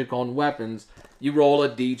magic on weapons, you roll a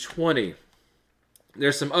D20.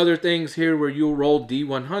 There's some other things here where you'll roll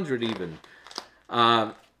D100 even.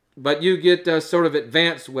 But you get sort of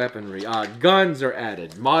advanced weaponry. Guns are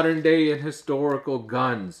added. Modern day and historical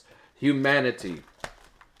guns. Humanity.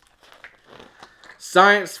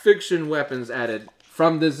 Science fiction weapons added.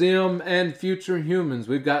 From the Zim and future humans.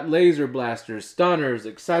 We've got laser blasters, stunners,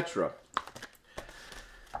 etc.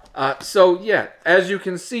 So yeah, as you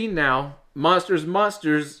can see now,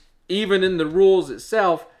 Monsters, even in the rules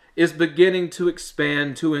itself, is beginning to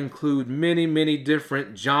expand to include many, many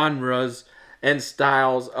different genres and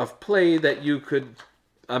styles of play that you could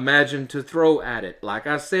imagine to throw at it. Like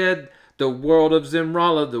I said, the world of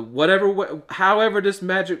Zimrala, however this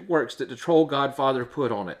magic works that the Troll Godfather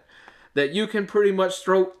put on it, that you can pretty much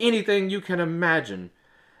throw anything you can imagine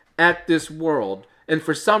at this world. And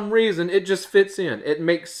for some reason, it just fits in. It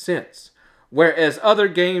makes sense. Whereas other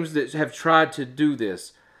games that have tried to do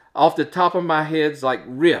this, off the top of my head's like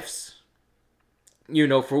Rifts.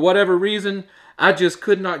 For whatever reason, I just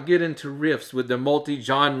could not get into Rifts with the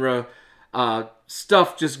multi-genre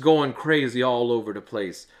stuff just going crazy all over the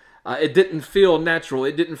place. It didn't feel natural.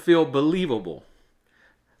 It didn't feel believable.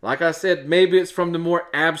 Like I said, maybe it's from the more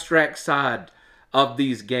abstract side of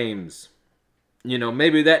these games.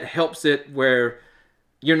 Maybe that helps it where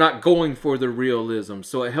you're not going for the realism.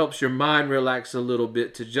 So it helps your mind relax a little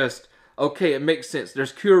bit to just, okay, it makes sense.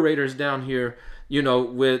 There's curators down here, you know,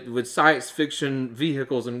 with science fiction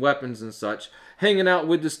vehicles and weapons and such, hanging out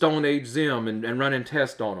with the Stone Age Zim and running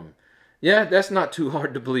tests on them. Yeah, that's not too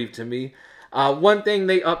hard to believe to me. One thing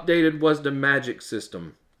they updated was the magic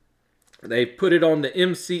system. They put it on the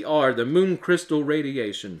MCR, the Moon Crystal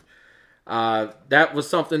Radiation. That was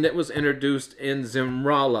something that was introduced in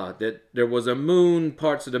Zimrala, that there was a moon,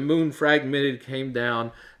 parts of the moon fragmented, came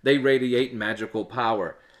down, they radiate magical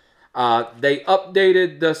power. They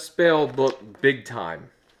updated the spell book big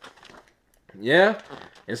time. Yeah,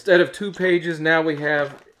 instead of 2 pages, now we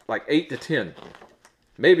have like 8 to 10,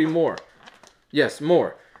 maybe more. Yes,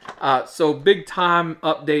 more. So big time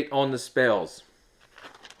update on the spells.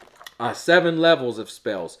 7 levels of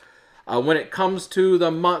spells. When it comes to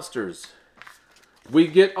the monsters, we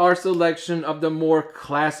get our selection of the more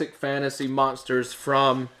classic fantasy monsters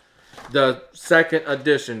from the 2nd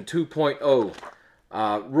edition 2.0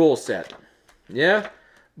 rule set. Yeah?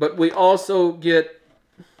 But we also get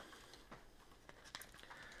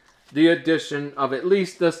the addition of at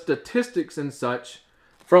least the statistics and such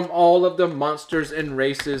from all of the monsters and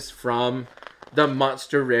races from the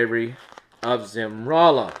Monsterary of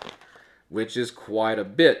Zimrala, which is quite a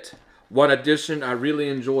bit. One addition I really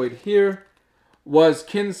enjoyed here was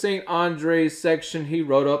Ken St. Andre's section he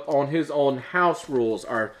wrote up on his own house rules,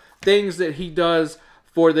 or things that he does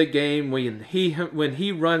for the game when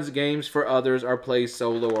he runs games for others or plays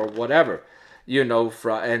solo or whatever, you know.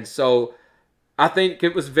 And so I think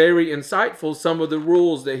it was very insightful, some of the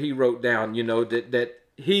rules that he wrote down, you know, that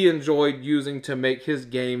he enjoyed using to make his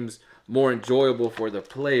games more enjoyable for the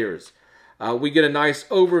players. We get a nice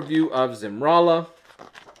overview of Zimrala.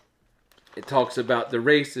 It talks about the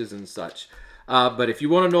races and such. But if you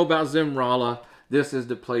want to know about Zimrala, this is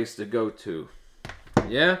the place to go to.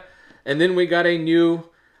 Yeah? And then we got a new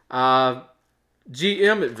GM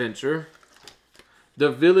adventure,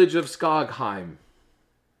 The Village of Skogheim.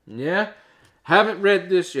 Yeah? Haven't read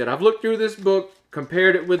this yet. I've looked through this book,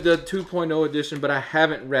 compared it with the 2.0 edition, but I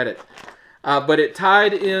haven't read it. But it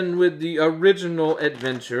tied in with the original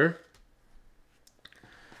adventure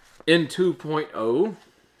in 2.0.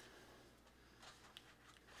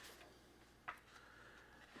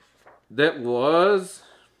 That was,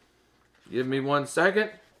 give me 1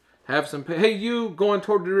 second, have some, hey you, going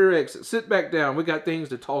toward the rear exit, sit back down, we got things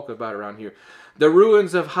to talk about around here. The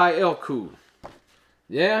ruins of High Elku.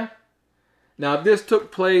 Yeah? Now this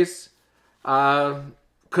took place on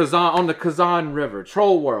the Kazan River,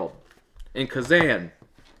 Troll World, in Kazan.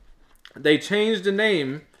 They changed the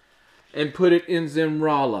name and put it in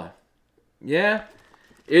Zimrala. Yeah?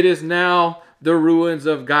 It is now the ruins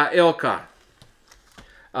of Gaelka.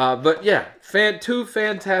 But yeah, 2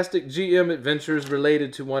 fantastic GM adventures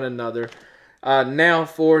related to one another. Now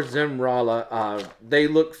for Zimrala. They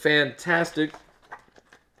look fantastic,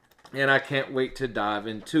 and I can't wait to dive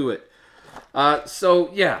into it. So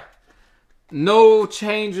yeah, no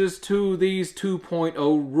changes to these 2.0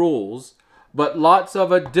 rules, but lots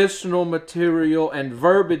of additional material and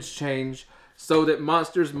verbiage change so that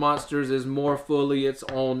Monsters is more fully its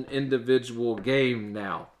own individual game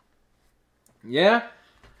now. Yeah?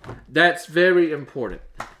 That's very important.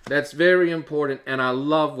 That's very important, and I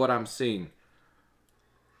love what I'm seeing.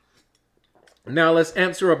 Now let's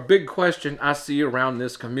answer a big question I see around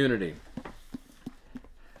this community.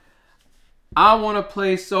 I want to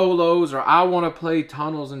play solos, or I want to play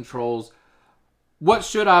Tunnels and Trolls. What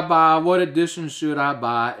should I buy? What edition should I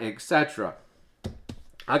buy? Etc.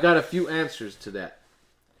 I got a few answers to that.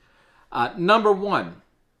 Number 1.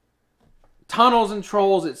 Tunnels and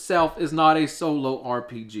Trolls itself is not a solo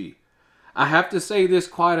RPG. I have to say this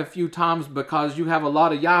quite a few times because you have a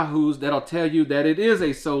lot of yahoos that'll tell you that it is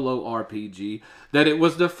a solo RPG, that it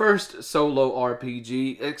was the first solo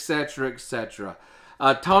RPG, etc., etc.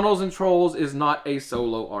 Tunnels and Trolls is not a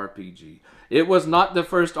solo RPG. It was not the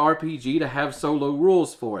first RPG to have solo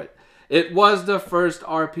rules for it. It was the first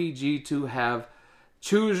RPG to have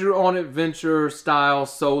choose your own adventure style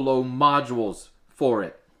solo modules for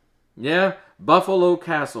it. Yeah, Buffalo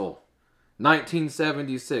Castle,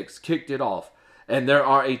 1976, kicked it off. And there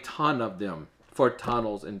are a ton of them for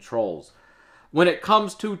Tunnels and Trolls. When it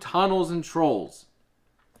comes to Tunnels and Trolls,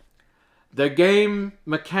 the game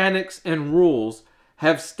mechanics and rules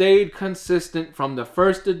have stayed consistent from the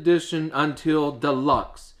first edition until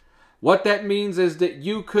Deluxe. What that means is that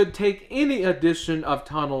you could take any edition of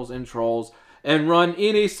Tunnels and Trolls and run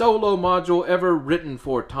any solo module ever written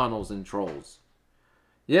for Tunnels and Trolls.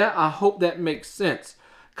 Yeah, I hope that makes sense.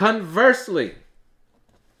 Conversely,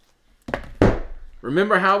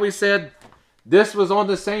 remember how we said This was on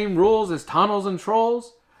the same rules as Tunnels and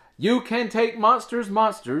Trolls. You can take Monsters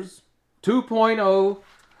 2.0,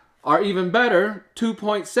 or even better,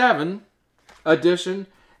 2.7 edition,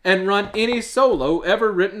 and run any solo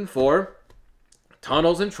ever written for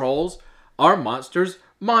Tunnels and Trolls or Monsters.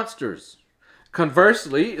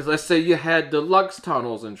 Conversely, let's say you had Deluxe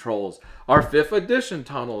Tunnels and Trolls or 5th edition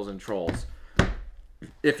Tunnels and Trolls.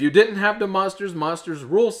 If you didn't have the Monsters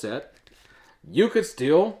rule set, you could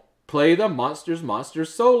still play the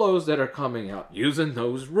Monsters solos that are coming out using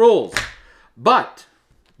those rules. But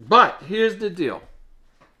here's the deal.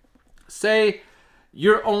 Say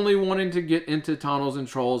you're only wanting to get into Tunnels and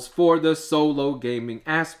Trolls for the solo gaming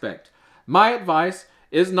aspect. My advice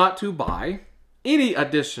is not to buy any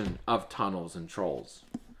edition of Tunnels and Trolls.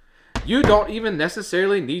 You don't even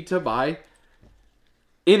necessarily need to buy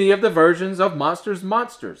any of the versions of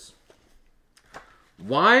Monsters.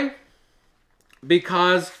 Why?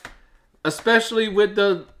 Because especially with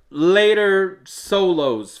the later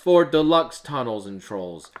solos for Deluxe Tunnels and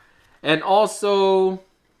Trolls, and also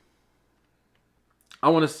I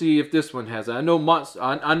want to see if this one has it. I know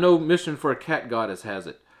Mission for a Cat Goddess has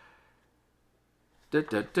it.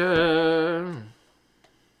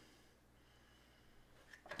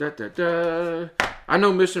 I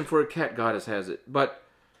know Mission for a Cat Goddess has it, but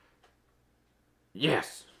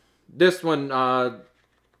yes, this one,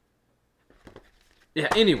 yeah,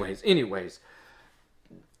 anyways,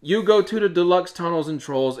 you go to the Deluxe Tunnels and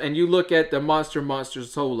Trolls and you look at the Monster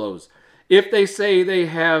solos. If they say they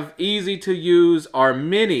have easy to use or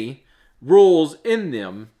many rules in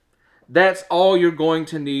them, that's all you're going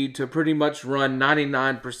to need to pretty much run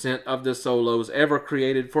 99% of the solos ever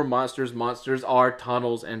created for Monsters or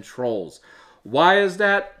Tunnels and Trolls. Why is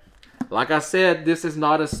that? Like I said, this is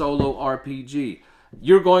not a solo RPG.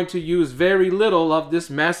 You're going to use very little of this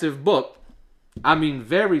massive book. I mean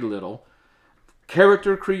very little.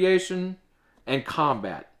 Character creation and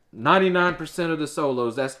combat. 99% of the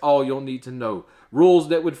solos, that's all you'll need to know. Rules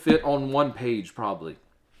that would fit on one page probably.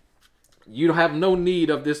 You have no need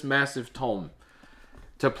of this massive tome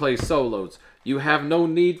to play solos. You have no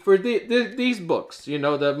need for these books, you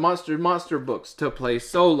know, the monster books to play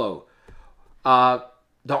solo. The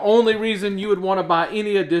only reason you would want to buy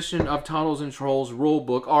any edition of Tunnels and Trolls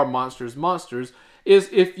rulebook or Monsters is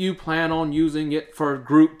if you plan on using it for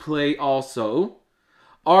group play also,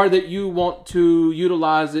 or that you want to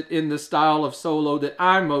utilize it in the style of solo that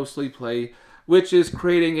I mostly play, which is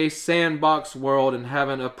creating a sandbox world and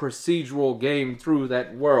having a procedural game through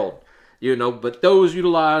that world, you know. But those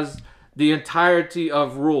utilize the entirety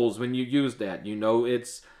of rules when you use that, you know.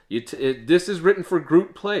 This is written for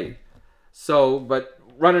group play. So, but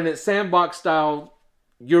running it sandbox style,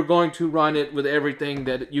 you're going to run it with everything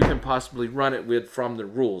that you can possibly run it with from the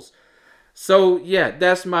rules. So, yeah,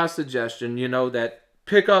 that's my suggestion, you know, that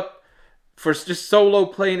pick up for just solo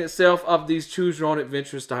playing itself of these choose your own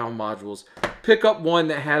adventure style modules. Pick up one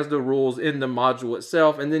that has the rules in the module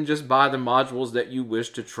itself, and then just buy the modules that you wish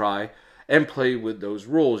to try and play with those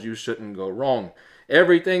rules. You shouldn't go wrong.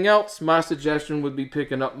 Everything else, my suggestion would be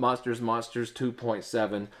picking up Monsters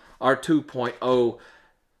 2.7 or 2.0.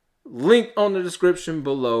 Link on the description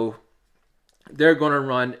below. They're going to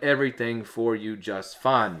run everything for you just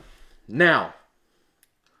fine. Now,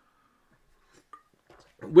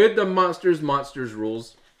 with the Monsters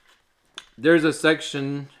rules, there's a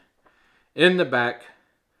section in the back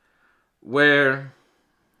where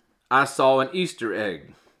I saw an Easter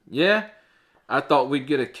egg. Yeah, I thought we'd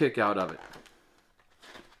get a kick out of it.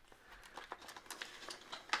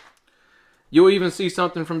 You'll even see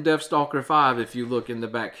something from Deathstalker 5 if you look in the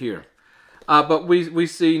back here. But we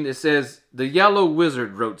seen it says, the Yellow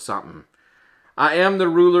Wizard wrote something. I am the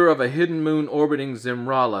ruler of a hidden moon orbiting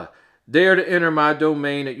Zimrala. Dare to enter my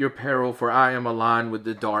domain at your peril, for I am aligned with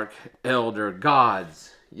the Dark Elder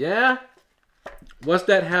Gods. Yeah? What's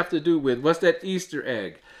that have to do with? What's that Easter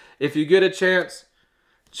egg? If you get a chance,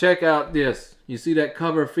 check out this. You see that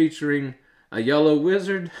cover featuring a yellow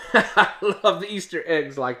wizard? I love the Easter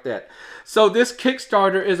eggs like that. So this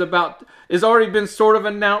Kickstarter is already been sort of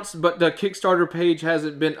announced, but the Kickstarter page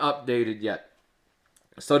hasn't been updated yet,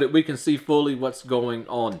 so that we can see fully what's going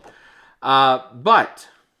on. But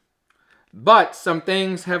some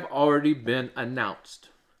things have already been announced.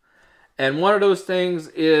 And one of those things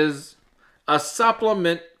is a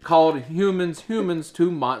supplement called Humans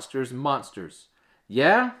to Monsters.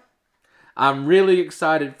 Yeah? I'm really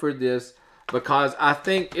excited for this because I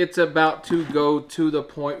think it's about to go to the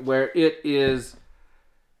point where it is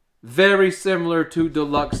very similar to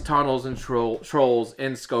Deluxe Tunnels and Trolls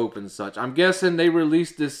in scope and such. I'm guessing they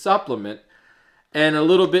released this supplement, and a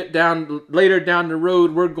little bit later down the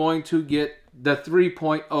road, we're going to get the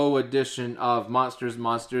 3.0 edition of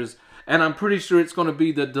Monsters. And I'm pretty sure it's going to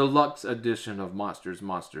be the deluxe edition of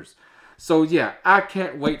Monsters. So yeah, I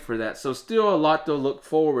can't wait for that. So still a lot to look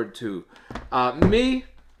forward to. Me,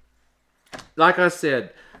 like I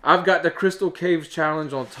said, I've got the Crystal Caves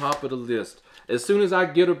Challenge on top of the list. As soon as I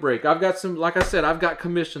get a break, I've got some, like I said, I've got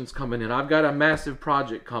commissions coming in. I've got a massive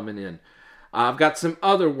project coming in. I've got some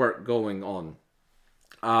other work going on.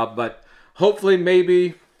 But hopefully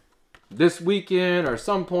maybe this weekend or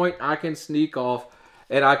some point I can sneak off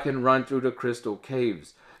and I can run through the Crystal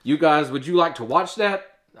Caves. You guys, would you like to watch that?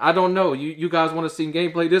 I don't know. You guys want to see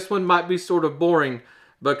gameplay? This one might be sort of boring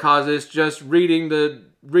because it's just reading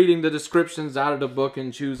the descriptions out of the book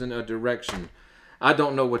and choosing a direction. I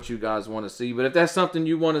don't know what you guys want to see, but if that's something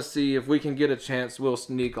you want to see, if we can get a chance, we'll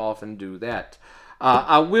sneak off and do that.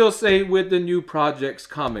 I will say with the new projects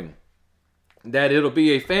coming, that it'll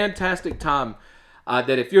be a fantastic time.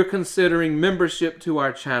 That if you're considering membership to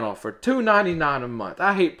our channel for $2.99 a month,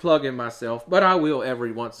 I hate plugging myself, but I will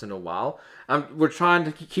every once in a while. We're trying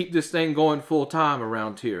to keep this thing going full time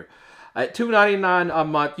around here. At $2.99 a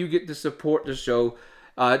month, you get to support the show.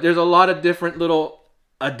 There's a lot of different little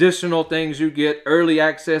additional things you get, early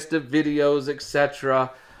access to videos,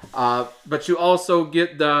 etc. But you also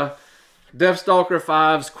get the Deathstalker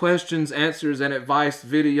 5's questions, answers, and advice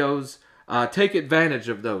videos. Take advantage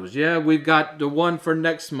of those. Yeah, we've got the one for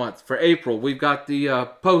next month, for April. We've got the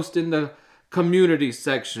post in the community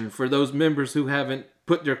section for those members who haven't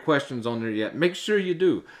put their questions on there yet. Make sure you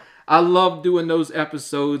do. I love doing those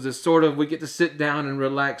episodes. It's sort of, we get to sit down and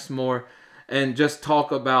relax more and just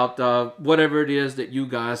talk about whatever it is that you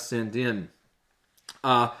guys send in.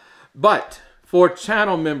 But for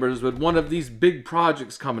channel members with one of these big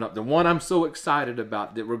projects coming up, the one I'm so excited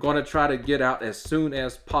about that we're going to try to get out as soon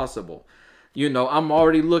as possible. You know, I'm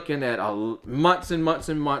already looking at months and months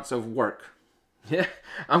and months of work. Yeah,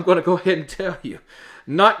 I'm going to go ahead and tell you.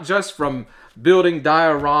 Not just from building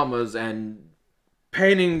dioramas and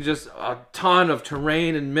painting just a ton of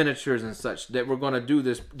terrain and miniatures and such that we're going to do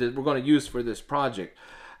this, that we're going to use for this project.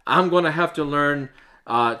 I'm going to have to learn,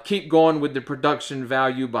 keep going with the production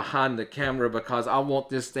value behind the camera because I want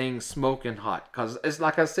this thing smoking hot. Because it's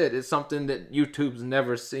like I said, it's something that YouTube's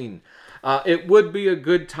never seen. It would be a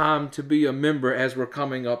good time to be a member as we're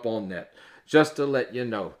coming up on that. Just to let you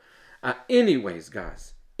know. Anyways,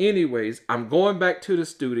 guys. Anyways, I'm going back to the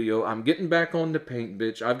studio. I'm getting back on the paint,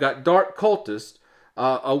 bitch. I've got Dark Cultists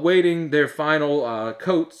awaiting their final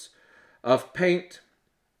coats of paint.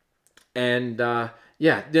 And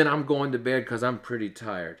yeah, then I'm going to bed because I'm pretty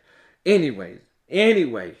tired. Anyway,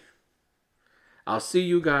 I'll see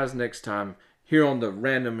you guys next time here on the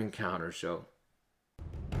Random Encounter Show.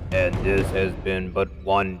 And this has been but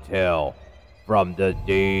one tale from the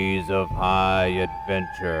days of high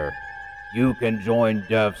adventure. You can join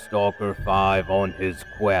Deathstalker 5 on his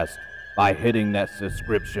quest by hitting that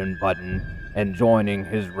subscription button and joining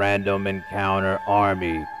his Random Encounter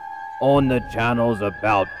army. On the channel's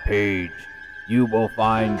About page, you will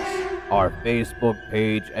find our Facebook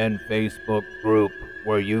page and Facebook group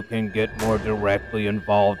where you can get more directly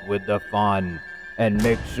involved with the fun. And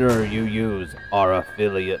make sure you use our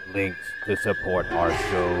affiliate links to support our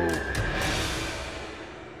show.